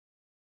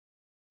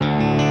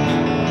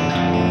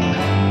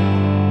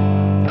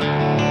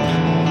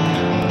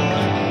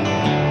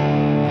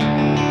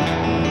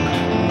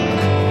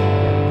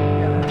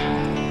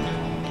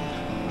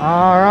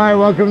right,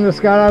 welcome to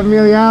Skydive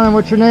Amelia Island.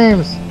 What's your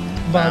names?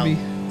 Bobby.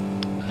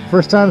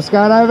 First time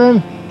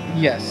skydiving?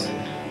 Yes.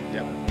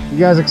 Yep. You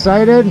guys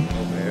excited?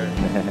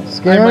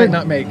 Scared? I might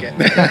not make it.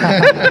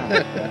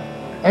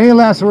 Any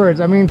last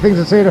words? I mean, things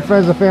to say to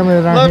friends and family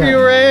that aren't Love here.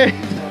 you, Ray.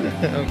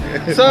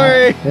 Okay.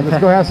 Sorry. Okay,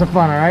 let's go have some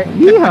fun, all right?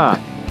 Yeehaw!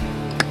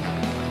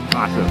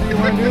 Awesome. You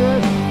want to do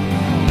this?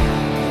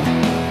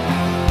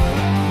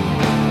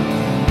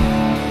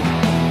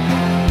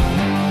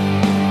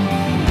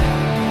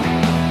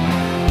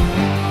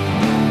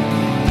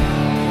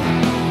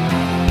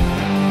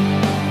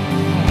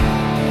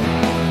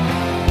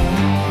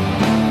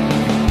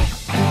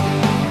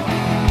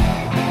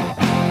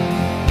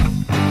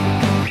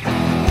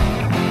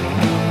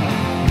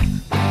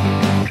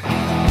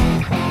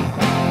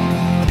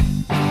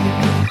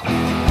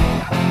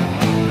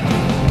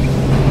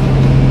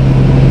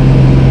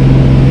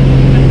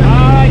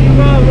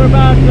 We're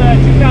about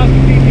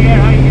 2,000 feet in the air.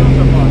 How you feeling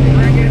so far?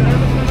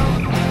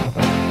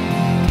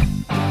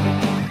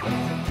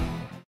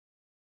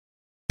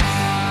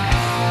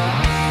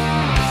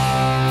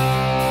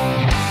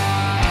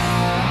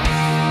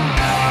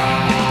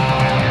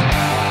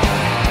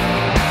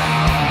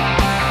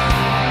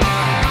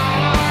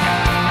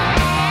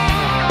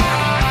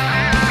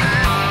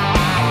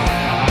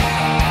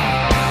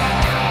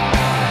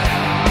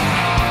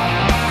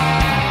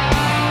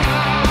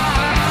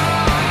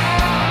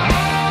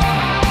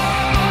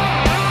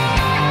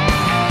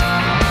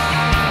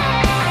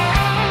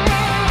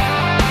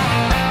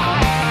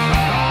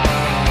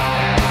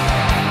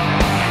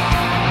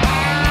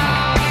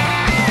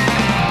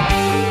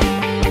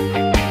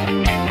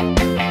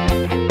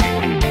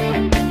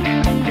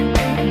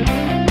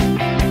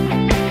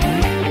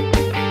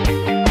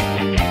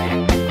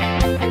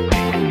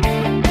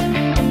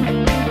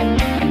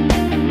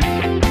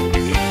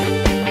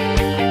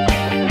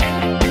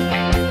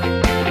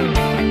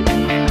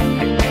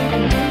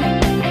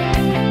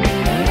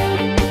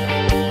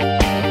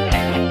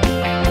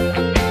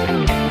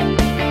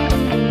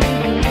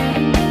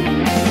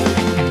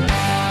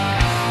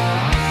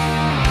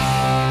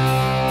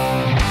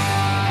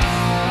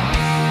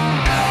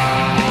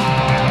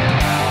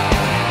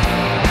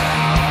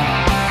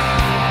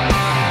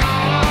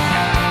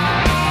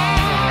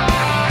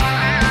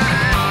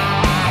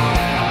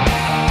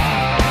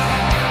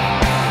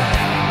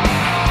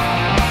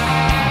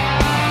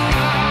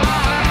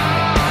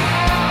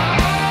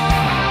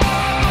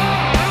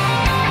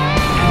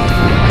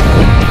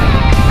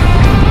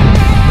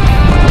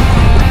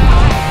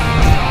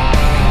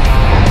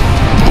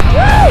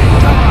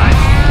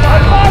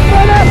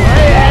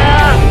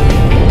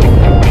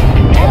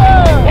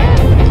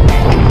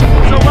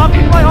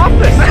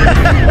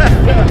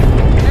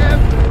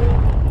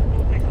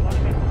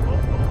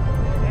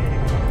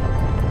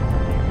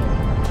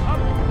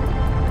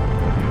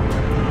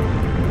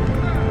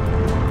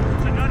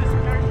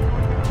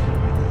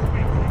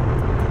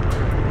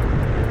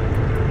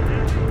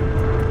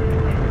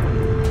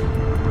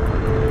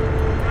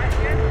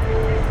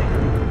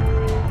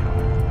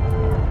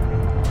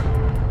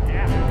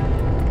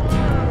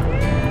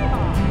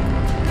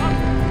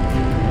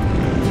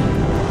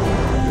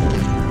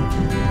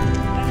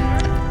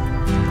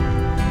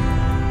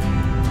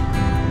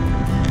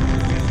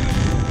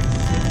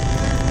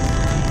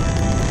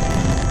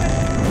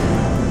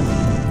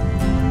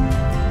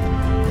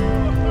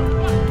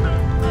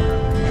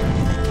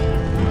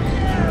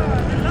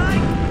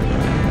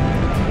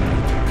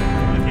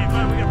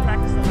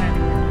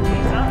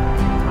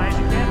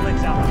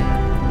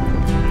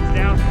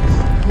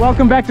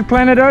 Welcome back to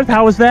planet Earth.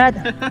 How was that?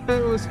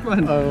 It was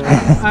fun.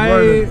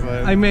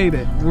 I made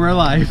it. We're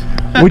alive.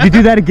 Would you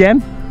do that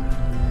again?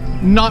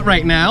 Not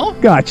right now.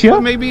 Gotcha.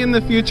 But maybe in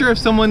the future, if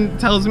someone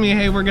tells me,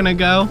 hey, we're gonna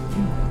go.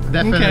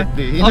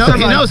 Definitely. Okay.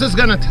 He knows who's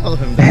gonna tell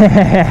him. He's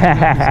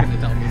gonna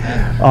tell me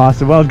that.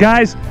 Awesome. Well,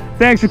 guys,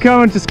 thanks for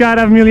coming to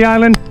Skydive Amelia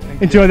Island.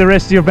 Enjoy the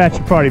rest of your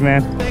bachelor party,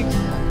 man.